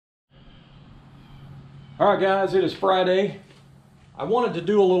All right, guys, it is Friday. I wanted to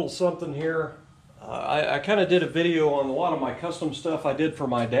do a little something here. I kind of did a video on a lot of my custom stuff I did for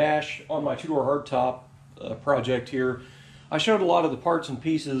my dash on my two-door hardtop project here. I showed a lot of the parts and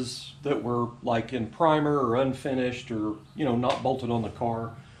pieces that were like in primer or unfinished or, you know, not bolted on the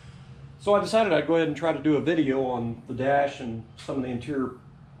car. So I decided I'd go ahead and try to do a video on the dash and some of the interior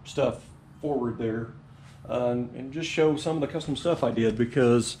stuff forward there and just show some of the custom stuff I did,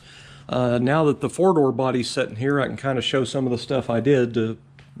 because now that the four-door body's sitting here, I can kind of show some of the stuff I did to,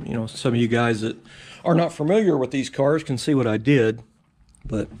 you know, some of you guys that are not familiar with these cars can see what I did.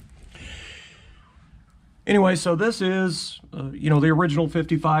 But anyway, so this is, you know, the original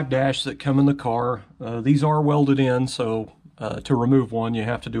 55 dash that come in the car. These are welded in, so to remove one, you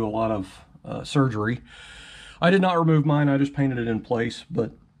have to do a lot of surgery. I did not remove mine, I just painted it in place,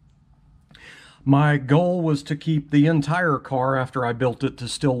 but my goal was to keep the entire car after I built it to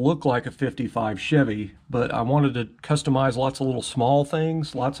still look like a 55 Chevy, but I wanted to customize lots of little small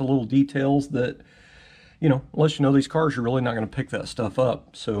things, lots of little details that, you know, unless you know these cars, you're really not going to pick that stuff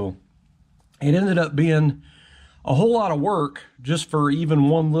up. So it ended up being a whole lot of work just for even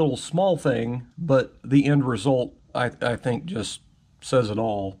one little small thing, but the end result, I think, just says it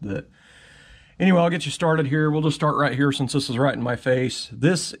all. That anyway, I'll get you started here. We'll just start right here since this is right in my face.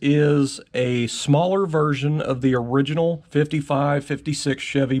 This is a smaller version of the original 55, 56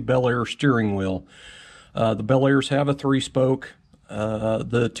 Chevy Belair steering wheel. The Belairs have a 3-spoke.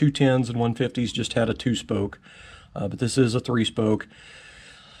 The 210s and 150s just had a 2-spoke, but this is a 3-spoke.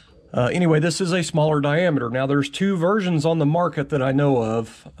 Anyway, this is a smaller diameter. Now, there's two versions on the market that I know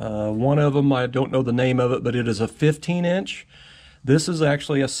of. One of them, I don't know the name of it, but it is a 15-inch. This is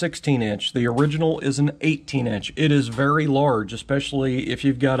actually a 16-inch. The original is an 18-inch. It is very large, especially if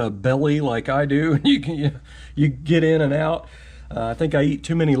you've got a belly like I do, and you get in and out. I think I eat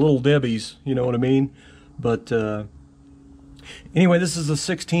too many Little Debbies, you know what I mean? But anyway, this is a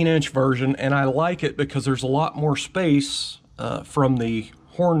 16-inch version, and I like it because there's a lot more space from the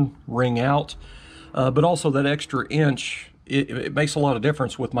horn ring out, but also that extra inch, it makes a lot of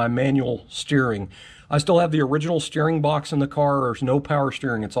difference with my manual steering. I still have the original steering box in the car. There's no power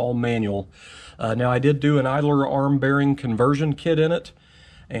steering, it's all manual. Now, I did do an idler arm bearing conversion kit in it,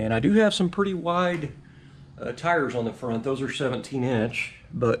 and I do have some pretty wide tires on the front. Those are 17-inch,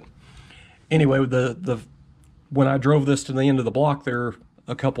 but anyway, when I drove this to the end of the block there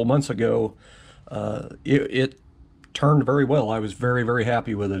a couple months ago, it turned very well. I was very, very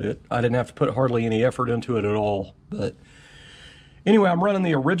happy with it. I didn't have to put hardly any effort into it at all. But anyway, I'm running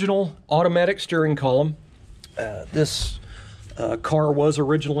the original automatic steering column. This car was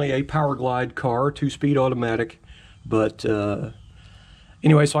originally a Power Glide car, 2-speed automatic. But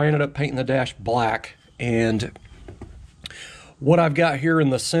anyway, so I ended up painting the dash black. And what I've got here in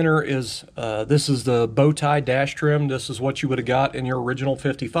the center is, this is the bow tie dash trim. This is what you would have got in your original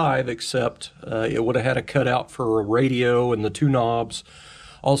 55, except it would have had a cutout for a radio and the 2 knobs.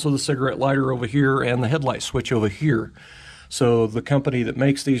 Also the cigarette lighter over here and the headlight switch over here. So the company that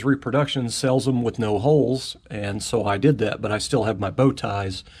makes these reproductions sells them with no holes, and so I did that, but I still have my bow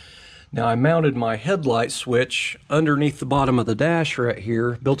ties. Now, I mounted my headlight switch underneath the bottom of the dash right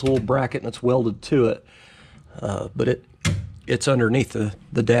here, built a little bracket and it's welded to it, but it's underneath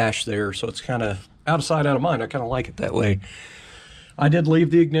the dash there, so it's kind of out of sight, out of mind. I kind of like it that way. I did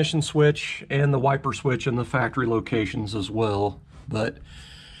leave the ignition switch and the wiper switch in the factory locations as well. But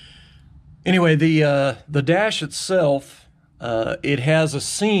anyway, the dash itself, it has a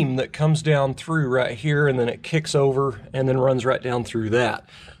seam that comes down through right here, and then it kicks over and then runs right down through that.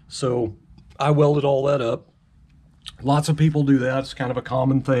 So I welded all that up. Lots of people do that. It's kind of a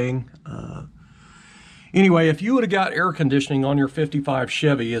common thing. Anyway, if you would have got air conditioning on your 55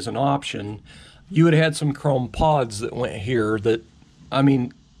 Chevy as an option, you would have had some chrome pods that went here that, I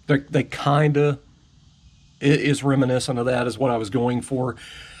mean, they kind of is reminiscent of that, is what I was going for.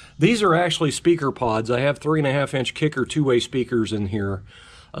 These are actually speaker pods. I have 3.5-inch kicker 2-way speakers in here,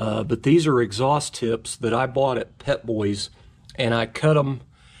 but these are exhaust tips that I bought at Pet Boys, and I cut them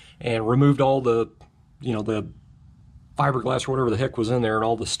and removed all the, you know, the fiberglass or whatever the heck was in there and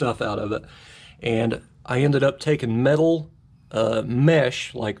all the stuff out of it. And I ended up taking metal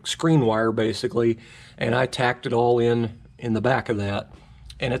mesh, like screen wire basically, and I tacked it all in the back of that.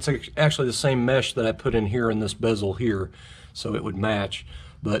 And it's actually the same mesh that I put in here in this bezel here, so it would match.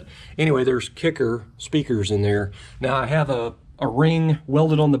 But anyway, there's kicker speakers in there. Now I have a ring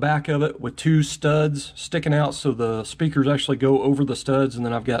welded on the back of it with 2 studs sticking out, so the speakers actually go over the studs, and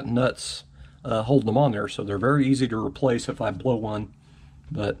then I've got nuts holding them on there, so they're very easy to replace if I blow one.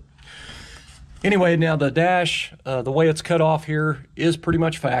 But anyway, now the dash, the way it's cut off here is pretty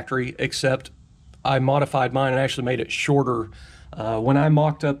much factory, except I modified mine and actually made it shorter. When I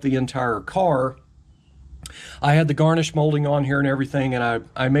mocked up the entire car, I had the garnish molding on here and everything, and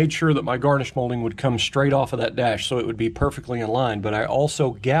I made sure that my garnish molding would come straight off of that dash so it would be perfectly in line. But I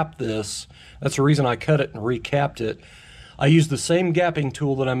also gapped this. That's the reason I cut it and recapped it. I used the same gapping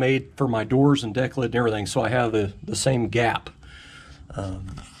tool that I made for my doors and deck lid and everything, so I have the same gap.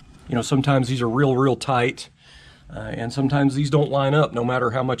 You know, sometimes these are real tight, and sometimes these don't line up no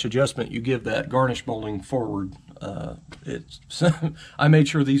matter how much adjustment you give that garnish molding forward. I made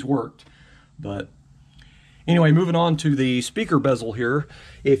sure these worked. But anyway, moving on to the speaker bezel here.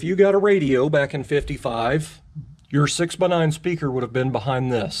 If you got a radio back in '55, your 6x9 speaker would have been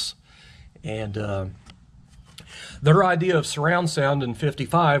behind this. And their idea of surround sound in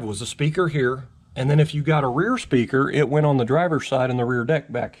 '55 was a speaker here, and then if you got a rear speaker, it went on the driver's side in the rear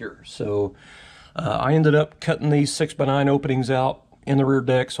deck back here. So I ended up cutting these 6x9 openings out in the rear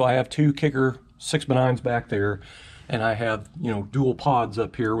deck, so I have two kicker 6x9s back there, and I have, you know, dual pods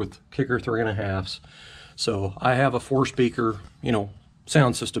up here with kicker 3.5s. So I have a 4-speaker, you know,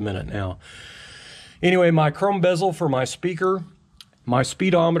 sound system in it now. Anyway, my chrome bezel for my speaker, my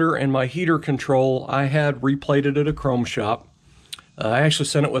speedometer, and my heater control, I had replated at a chrome shop. I actually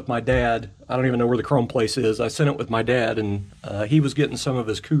sent it with my dad. I don't even know where the chrome place is. I sent it with my dad, and he was getting some of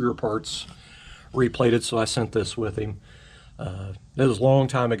his Cougar parts replated, so I sent this with him. That was a long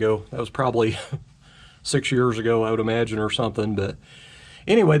time ago. That was probably 6 years ago, I would imagine, or something. But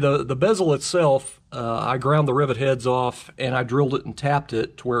anyway, the bezel itself, I ground the rivet heads off, and I drilled it and tapped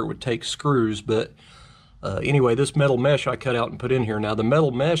it to where it would take screws. But anyway, this metal mesh I cut out and put in here. Now, the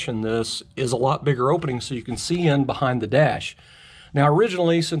metal mesh in this is a lot bigger opening, so you can see in behind the dash. Now,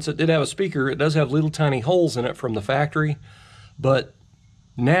 originally, since it did have a speaker, it does have little tiny holes in it from the factory, but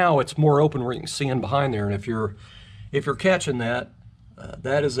now it's more open where you can see in behind there. And if you're catching that,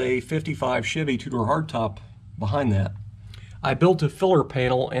 that is a '55 Chevy two-door hardtop behind that. I built a filler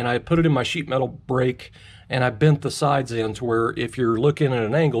panel and I put it in my sheet metal brake, and I bent the sides in to where if you're looking at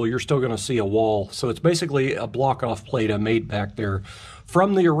an angle, you're still going to see a wall. So it's basically a block-off plate I made back there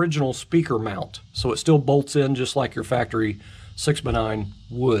from the original speaker mount. So it still bolts in just like your factory 6x9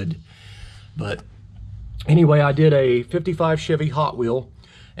 would. But anyway, I did a '55 Chevy Hot Wheel,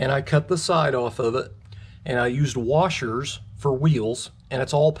 and I cut the side off of it, and I used washers for wheels, and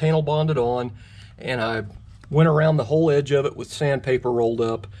it's all panel bonded on, and I went around the whole edge of it with sandpaper rolled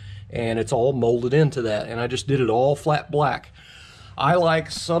up, and it's all molded into that, and I just did it all flat black. I like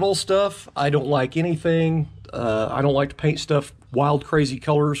subtle stuff. I don't like anything, I don't like to paint stuff wild crazy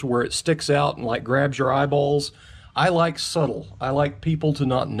colors where it sticks out and like grabs your eyeballs. I like subtle. I like people to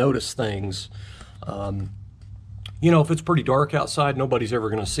not notice things. You know, if it's pretty dark outside, nobody's ever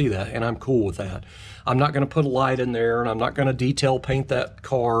going to see that, and I'm cool with that. I'm not going to put a light in there, and I'm not going to detail paint that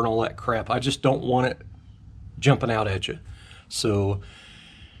car and all that crap. I just don't want it jumping out at you. So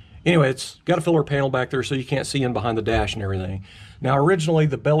anyway, it's got a filler panel back there so you can't see in behind the dash and everything. Now, originally,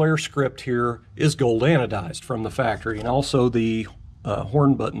 the Belair script here is gold anodized from the factory, and also the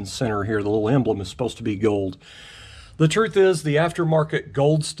horn button center here, the little emblem, is supposed to be gold. The truth is, the aftermarket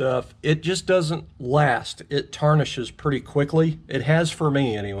gold stuff, it just doesn't last. It tarnishes pretty quickly. It has for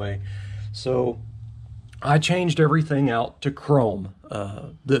me anyway. So I changed everything out to chrome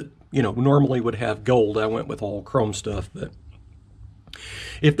that, you know, normally would have gold. I went with all chrome stuff. But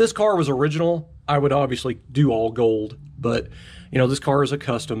if this car was original, I would obviously do all gold. But, you know, this car is a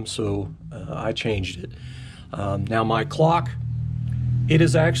custom, so I changed it. Now my clock, it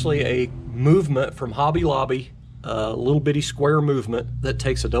is actually a movement from Hobby Lobby, a little bitty square movement that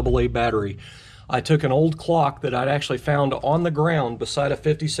takes a AA battery. I took an old clock that I'd actually found on the ground beside a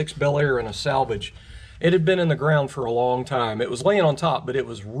 '56 Belair in a salvage. It had been in the ground for a long time. It was laying on top, but it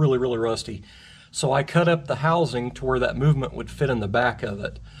was really rusty. So I cut up the housing to where that movement would fit in the back of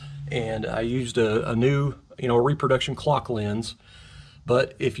it. And I used a new, you know, reproduction clock lens.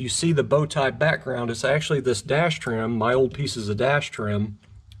 But if you see the bow tie background, it's actually this dash trim, my old pieces of dash trim,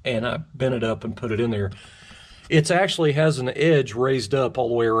 and I bent it up and put it in there. It actually has an edge raised up all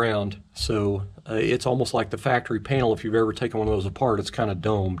the way around, so it's almost like the factory panel. If you've ever taken one of those apart, it's kind of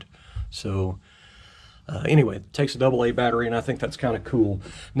domed. So anyway, it takes a AA battery, and I think that's kind of cool.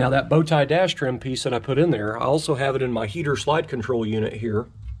 Now, that bow tie dash trim piece that I put in there, I also have it in my heater slide control unit here,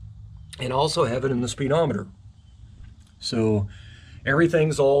 and I also have it in the speedometer. So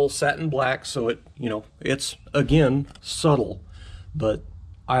everything's all satin black, so it, you know, it's, again, subtle, but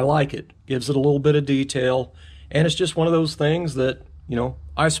I like it. Gives it a little bit of detail. And it's just one of those things that, you know,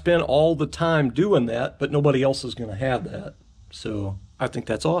 I spend all the time doing that, but nobody else is going to have that. So I think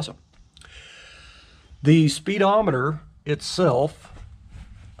that's awesome. The speedometer itself,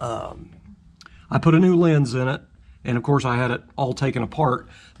 I I put a new lens in it, and of course I had it all taken apart,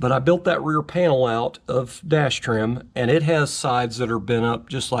 but I built that rear panel out of dash trim, and it has sides that are bent up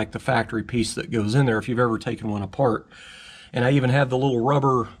just like the factory piece that goes in there if you've ever taken one apart. And I even have the little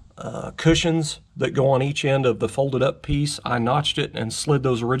rubber cushions that go on each end of the folded up piece. I notched it and slid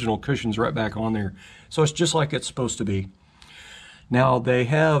those original cushions right back on there. So it's just like it's supposed to be. Now they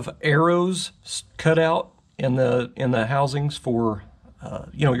have arrows cut out in the housings for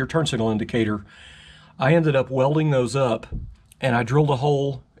you know, your turn signal indicator. I ended up welding those up, and I drilled a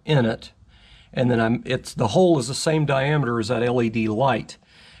hole in it, and then the hole is the same diameter as that LED light.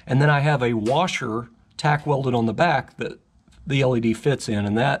 And then I have a washer tack welded on the back that the LED fits in,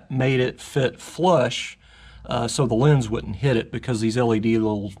 and that made it fit flush so the lens wouldn't hit it, because these LED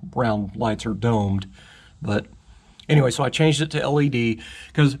little round lights are domed. But anyway, so I changed it to LED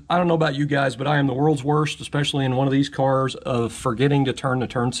because I don't know about you guys, but I am the world's worst, especially in one of these cars, of forgetting to turn the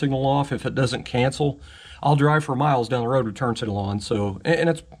turn signal off if it doesn't cancel. I'll drive for miles down the road with turn signal on. So, and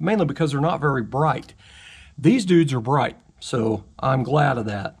it's mainly because they're not very bright. These dudes are bright, so I'm glad of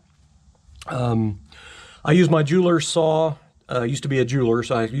that. I use my jeweler's saw. Used to be a jeweler,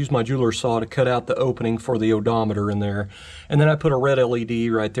 so I used my jeweler's saw to cut out the opening for the odometer in there. And then I put a red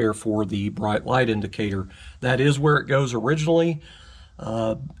LED right there for the bright light indicator. That is where it goes originally,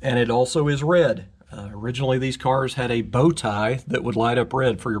 and it also is red. Originally, these cars had a bow tie that would light up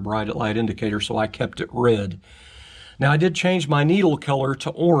red for your bright light indicator, so I kept it red. Now, I did change my needle color to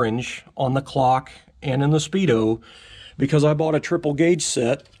orange on the clock and in the speedo because I bought a triple gauge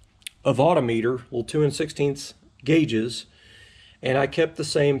set of odometer, little 2 16 gauges, and I kept the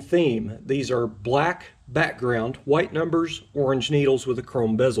same theme. These are black background, white numbers, orange needles with a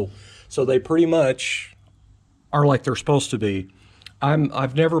chrome bezel. So they pretty much are like they're supposed to be.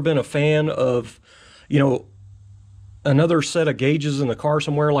 I've never been a fan of, you know, another set of gauges in the car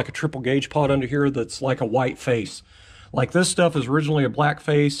somewhere, like a triple gauge pod under here that's like a white face. Like this stuff is originally a black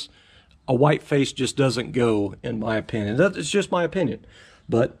face. A white face just doesn't go, in my opinion. It's just my opinion.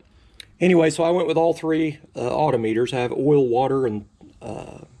 But anyway, so I went with all three odometers. I have oil, water, and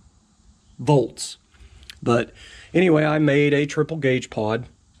volts. But anyway, I made a triple gauge pod.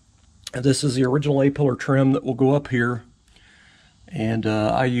 This is the original A-pillar trim that will go up here. And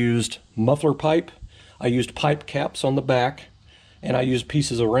I used muffler pipe. I used pipe caps on the back. And I used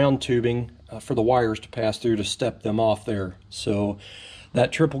pieces of round tubing for the wires to pass through to step them off there. So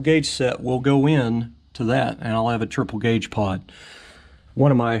that triple gauge set will go in to that, and I'll have a triple gauge pod.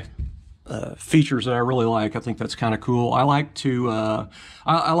 One of my features that I really like, I think that's kind of cool. I like to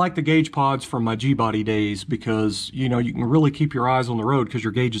I like the gauge pods from my G-body days because, you know, you can really keep your eyes on the road because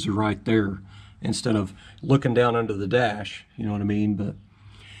your gauges are right there instead of looking down under the dash, you know what I mean? But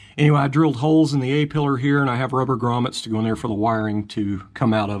anyway, I drilled holes in the A-pillar here, and I have rubber grommets to go in there for the wiring to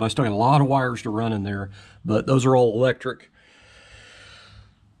come out of. I still got a lot of wires to run in there, but those are all electric.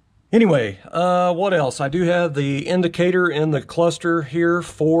 Anyway, what else? I do have the indicator in the cluster here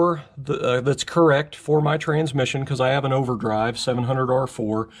for the that's correct for my transmission because I have an overdrive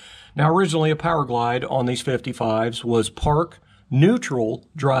 700R4. Now, originally a Power Glide on these 55s was park, neutral,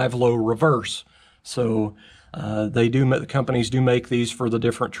 drive low, reverse. So the companies do make these for the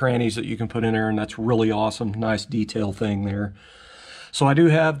different trannies that you can put in there, and that's really awesome. Nice detail thing there. So I do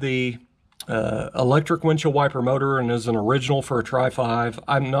have the electric windshield wiper motor, and is an original for a Tri-5.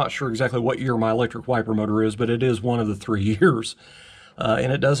 I'm not sure exactly what year my electric wiper motor is, but it is one of the 3 years.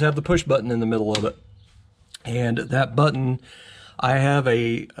 And it does have the push button in the middle of it. And that button, I have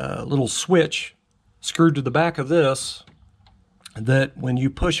a little switch screwed to the back of this that when you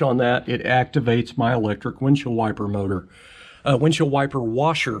push on that, it activates my electric windshield wiper motor. Windshield wiper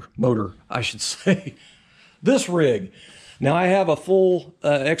washer motor, I should say. This rig. Now, I have a full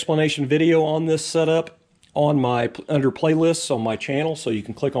explanation video on this setup on my under playlists on my channel, so you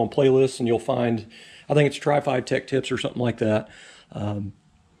can click on playlists and you'll find, I think it's Tri-5 Tech Tips or something like that.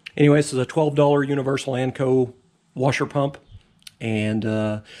 Anyway, this is a $12 Universal Anco washer pump, and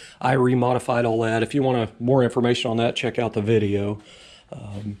I remodified all that. If you want more information on that, check out the video.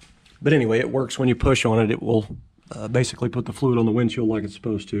 But anyway, it works when you push on it. It will basically put the fluid on the windshield like it's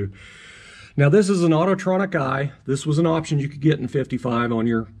supposed to. Now, this is an Autotronic eye. This was an option you could get in 55 on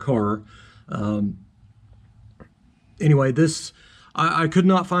your car. Anyway, this I could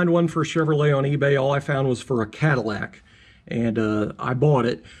not find one for Chevrolet on eBay. All I found was for a Cadillac, and I bought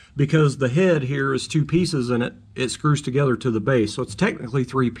it because the head here is 2 pieces and it screws together to the base. So it's technically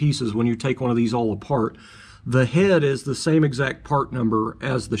 3 pieces when you take one of these all apart. The head is the same exact part number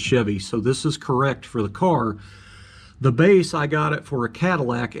as the Chevy, so this is correct for the car. The base, I got it for a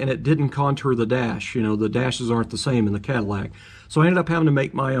Cadillac, and it didn't contour the dash. You know, the dashes aren't the same in the Cadillac. So I ended up having to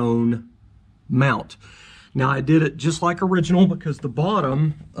make my own mount. Now I did it just like original because the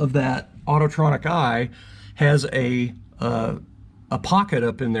bottom of that Autotronic eye has a pocket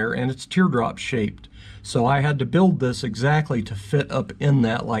up in there, and it's teardrop shaped. So I had to build this exactly to fit up in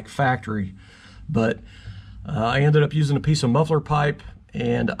that like factory. But I ended up using a piece of muffler pipe,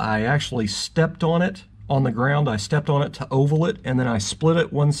 and I actually stepped on it on the ground. I stepped on it to oval it, and then I split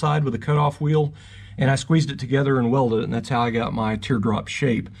it one side with a cutoff wheel, and I squeezed it together and welded it, and that's how I got my teardrop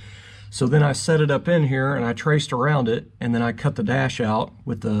shape. So then I set it up in here, and I traced around it, and then I cut the dash out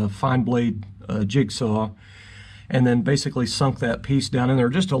with the fine blade jigsaw, and then basically sunk that piece down in there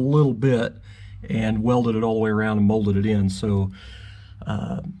just a little bit and welded it all the way around and molded it in. So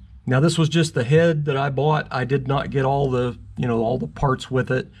now this was just the head that I bought. I did not get all the, all the parts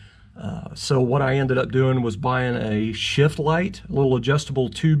with it. So what I ended up doing was buying a shift light, a little adjustable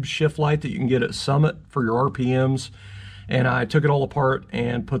tube shift light that you can get at Summit for your RPMs. And I took it all apart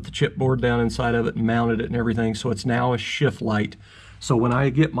and put the chipboard down inside of it and mounted it and everything. So it's now a shift light. So when I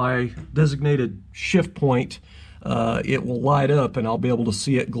get my designated shift point, it will light up and I'll be able to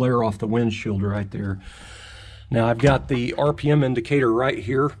see it glare off the windshield right there. Now I've got the RPM indicator right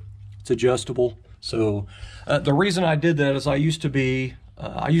here. It's adjustable. So the reason I did that is I used to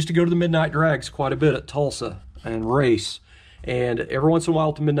go to the midnight drags quite a bit at Tulsa and race. And every once in a while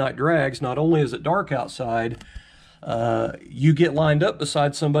at the midnight drags, not only is it dark outside, you get lined up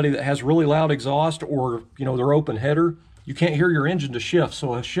beside somebody that has really loud exhaust or, their open header. You can't hear your engine to shift,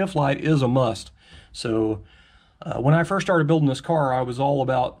 so a shift light is a must. So when I first started building this car, I was all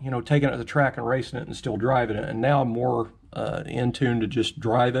about, taking it to the track and racing it and still driving it. And now I'm more in tune to just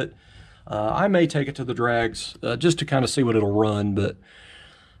drive it. I may take it to the drags just to kind of see what it'll run, but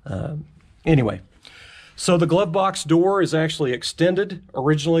anyway. So the glove box door is actually extended.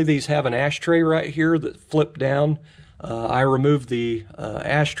 Originally, these have an ashtray right here that flipped down. I removed the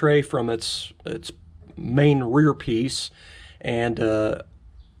ashtray from its main rear piece, and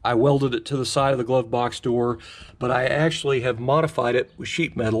I welded it to the side of the glove box door, but I actually have modified it with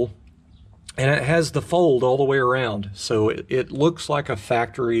sheet metal, and it has the fold all the way around, so it looks like a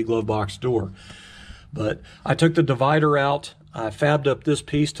factory glove box door. But I took the divider out. I fabbed up this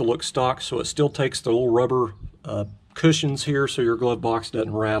piece to look stock, so it still takes the little rubber cushions here so your glove box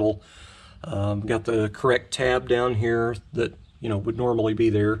doesn't rattle. Got the correct tab down here that would normally be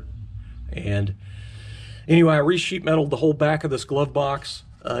there. And anyway, I re-sheet metaled the whole back of this glove box.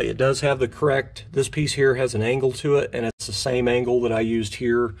 It does have the correct, this piece here has an angle to it, and it's the same angle that I used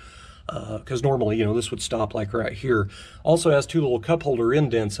here, because normally, this would stop like right here. Also has two little cup holder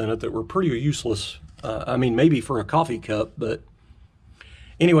indents in it that were pretty useless. I mean, maybe for a coffee cup, but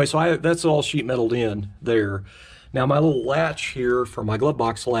anyway, so that's all sheet metaled in there. Now my little latch here for my glove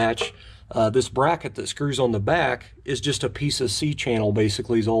box latch, this bracket that screws on the back is just a piece of C-channel,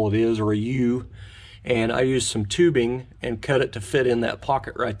 basically is all it is, or a U. And I used some tubing and cut it to fit in that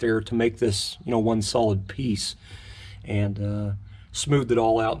pocket right there to make this, one solid piece. And smoothed it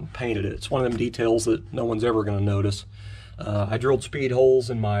all out and painted it. It's one of them details that no one's ever going to notice. I drilled speed holes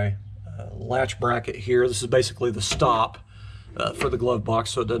in my latch bracket here. This is basically the stop for the glove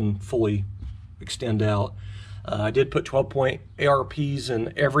box so it doesn't fully extend out. I did put 12-point ARPs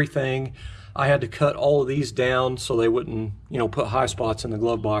in everything. I had to cut all of these down so they wouldn't, put high spots in the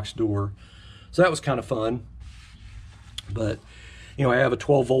glove box door. So that was kind of fun. But, I have a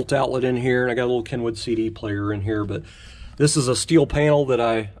 12-volt outlet in here, and I got a little Kenwood CD player in here. But this is a steel panel that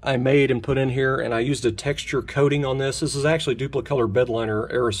I made and put in here, and I used a texture coating on this. This is actually Duplicolor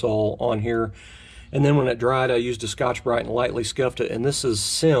Bedliner aerosol on here. And then when it dried, I used a Scotch-Brite and lightly scuffed it. And this is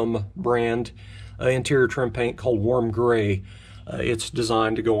Sim brand interior trim paint called Warm Gray. It's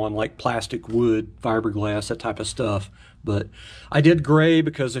designed to go on like plastic, wood, fiberglass, that type of stuff. But I did gray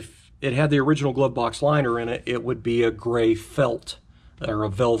because if it had the original glove box liner in it, it would be a gray felt or a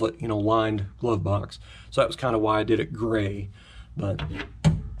velvet, lined glove box. So that was kind of why I did it gray. But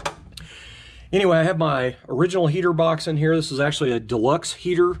anyway, I have my original heater box in here. This is actually a deluxe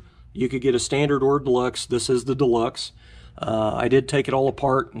heater. You could get a standard or deluxe. This is the deluxe. I did take it all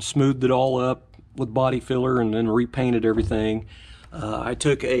apart and smoothed it all up with body filler and then repainted everything. I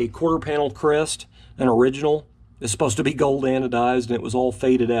took a quarter panel crest, an original. It's supposed to be gold anodized, and it was all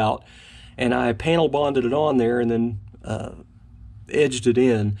faded out. And I panel bonded it on there and then edged it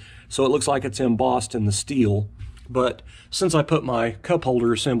in so it looks like it's embossed in the steel. But since I put my cup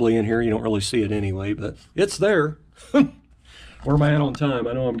holder assembly in here, you don't really see it anyway, but it's there. Where am I at on time?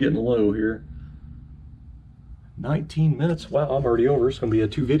 I know I'm getting low here. 19 minutes. Wow, I'm already over. It's going to be a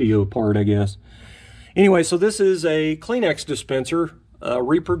 2-video part, I guess. Anyway, so this is a Kleenex dispenser,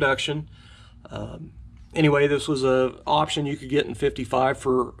 reproduction. anyway, this was a option you could get in 55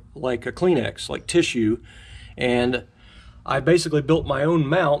 for like a Kleenex, like tissue. And I basically built my own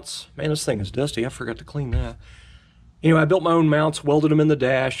mounts. Man, this thing is dusty. I forgot to clean that. Anyway, I built my own mounts, welded them in the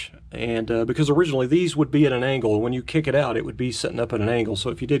dash, and because originally these would be at an angle. When you kick it out, it would be sitting up at an angle.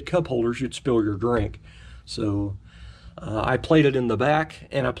 So if you did cup holders, you'd spill your drink. So I plated in the back,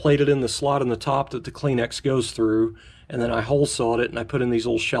 and I plated in the slot in the top that the Kleenex goes through, and then I hole sawed it, and I put in these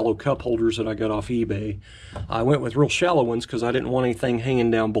little shallow cup holders that I got off eBay. I went with real shallow ones because I didn't want anything hanging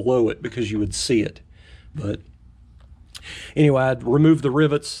down below it because you would see it. But anyway, I'd removed the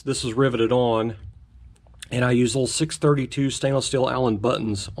rivets. This is riveted on. And I use little 632 stainless steel Allen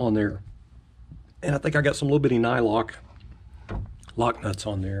buttons on there. And I think I got some little bitty nylock lock nuts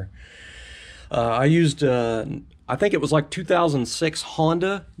on there. I used, I think it was like 2006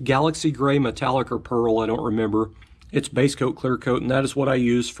 Honda Galaxy Gray Metallic or Pearl, I don't remember. It's base coat, clear coat, and that is what I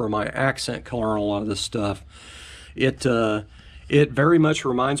use for my accent color on a lot of this stuff. It very much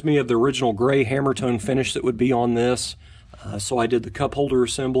reminds me of the original gray hammer tone finish that would be on this. So I did the cup holder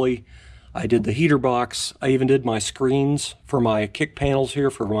assembly. I did the heater box. I even did my screens for my kick panels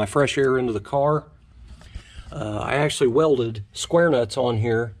here for my fresh air into the car. I actually welded square nuts on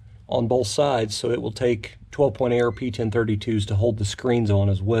here on both sides, so it will take 12-point AR P1032s to hold the screens on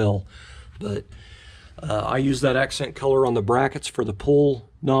as well. But I use that accent color on the brackets for the pull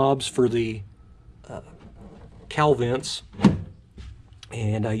knobs for the cowl vents,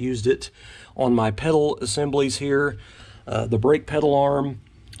 and I used it on my pedal assemblies here. The brake pedal arm,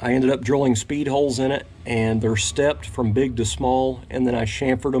 I ended up drilling speed holes in it, and they're stepped from big to small, and then I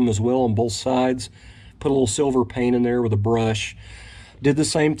chamfered them as well on both sides. Put a little silver paint in there with a brush. Did the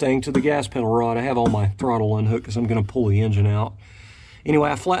same thing to the gas pedal rod. I have all my throttle unhooked because I'm going to pull the engine out.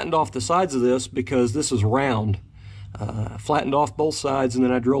 Anyway, I flattened off the sides of this because this is round. Flattened off both sides, and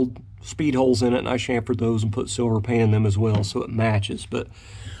then I drilled speed holes in it, and I chamfered those and put silver paint in them as well so it matches. But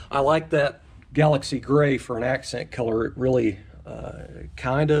I like that Galaxy Gray for an accent color. It really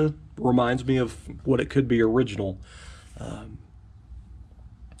kind of reminds me of what it could be original.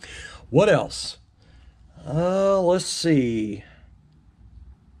 What else? Let's see.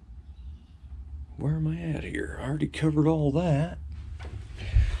 Where am I at here? I already covered all that.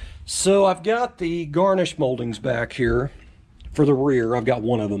 So I've got the garnish moldings back here for the rear. I've got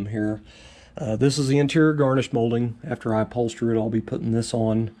one of them here. This is the interior garnish molding. After I upholster it, I'll be putting this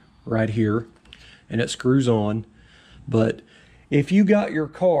on right here, and it screws on. But if you got your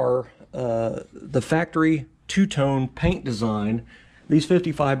car the factory two-tone paint design, these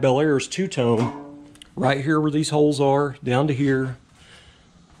 55 Belairs two-tone, right here where these holes are, down to here,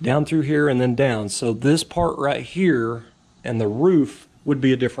 down through here, and then down. So this part right here and the roof would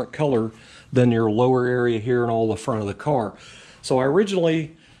be a different color than your lower area here and all the front of the car. So I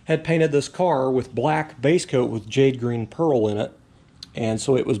originally had painted this car with black base coat with jade green pearl in it, and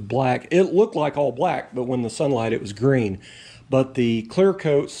so it was black. It looked like all black, but when the sunlight it was green. But the clear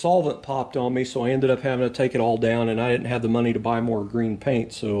coat solvent popped on me, so I ended up having to take it all down, and I didn't have the money to buy more green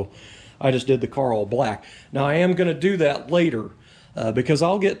paint, so I just did the car all black. Now I am going to do that later because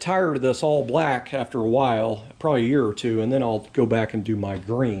I'll get tired of this all black after a while, probably a year or two, and then I'll go back and do my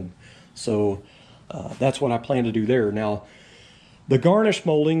green. So that's what I plan to do there. Now the garnish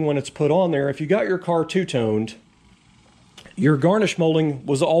molding, when it's put on there, if you got your car two-toned, your garnish molding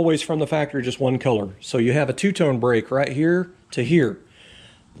was always from the factory just one color. So you have a two-tone break right here to here.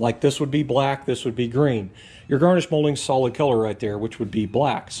 Like this would be black, this would be green. Your garnish molding's solid color right there, which would be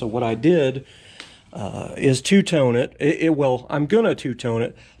black. So what I did is two-tone it. Well, I'm gonna two-tone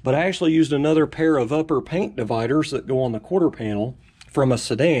it, but I actually used another pair of upper paint dividers that go on the quarter panel from a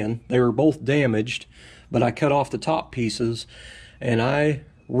sedan. They were both damaged, but I cut off the top pieces and I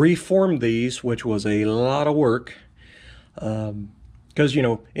reformed these, which was a lot of work. Because, you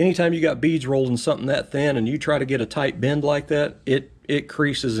know, anytime you got beads rolled in something that thin and you try to get a tight bend like that, it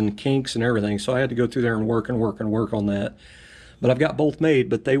creases and kinks and everything. So I had to go through there and work on that. But I've got both made,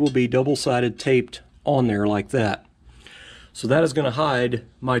 but they will be double-sided taped on there like that. So that is going to hide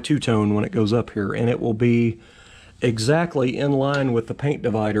my two-tone when it goes up here, and it will be exactly in line with the paint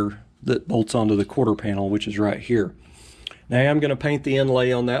divider that bolts onto the quarter panel, which is right here. Now I'm going to paint the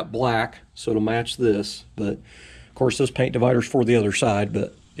inlay on that black so it'll match this, but of course this paint divider's for the other side,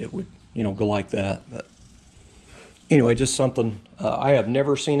 but it would, you know, go like that. But anyway, just something I have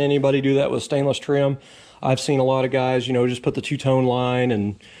never seen anybody do that with stainless trim. I've seen a lot of guys, you know, just put the two-tone line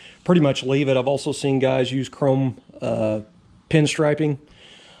and pretty much leave it. I've also seen guys use chrome pinstriping,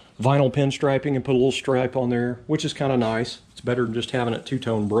 vinyl pinstriping, and put a little stripe on there, which is kind of nice. It's better than just having it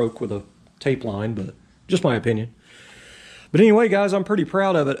two-tone broke with a tape line, but just my opinion. But anyway, guys, I'm pretty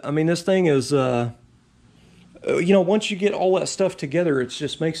proud of it. I mean, this thing is you know, once you get all that stuff together, it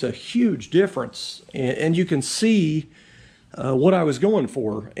just makes a huge difference. And you can see what I was going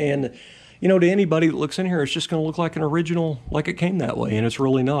for. And, you know, to anybody that looks in here, it's just going to look like an original, like it came that way. And it's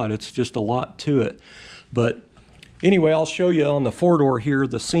really not. It's just a lot to it. But anyway, I'll show you on the four-door here,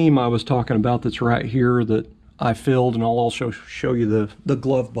 the seam I was talking about that's right here that I filled. And I'll also show you the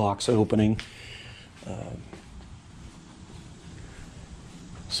glove box opening.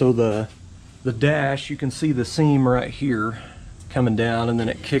 So the dash, you can see the seam right here coming down, and then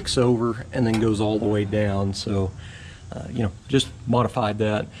it kicks over and then goes all the way down. So you know, just modified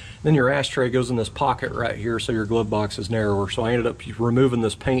that. Then your ashtray goes in this pocket right here, so your glove box is narrower. So I ended up removing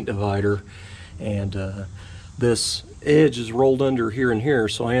this paint divider, and this edge is rolled under here and here.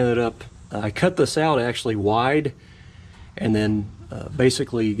 So I cut this out actually wide, and then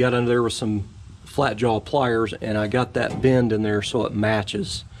basically got under there with some flat jaw pliers, and I got that bend in there so it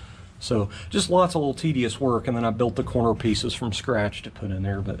matches. So just lots of little tedious work, and then I built the corner pieces from scratch to put in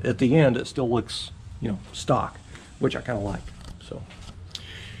there. But at the end, it still looks, you know, stock, which I kind of like. So,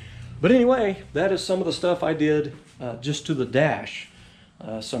 but anyway, that is some of the stuff I did just to the dash.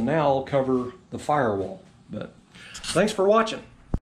 So now I'll cover the firewall. But thanks for watching.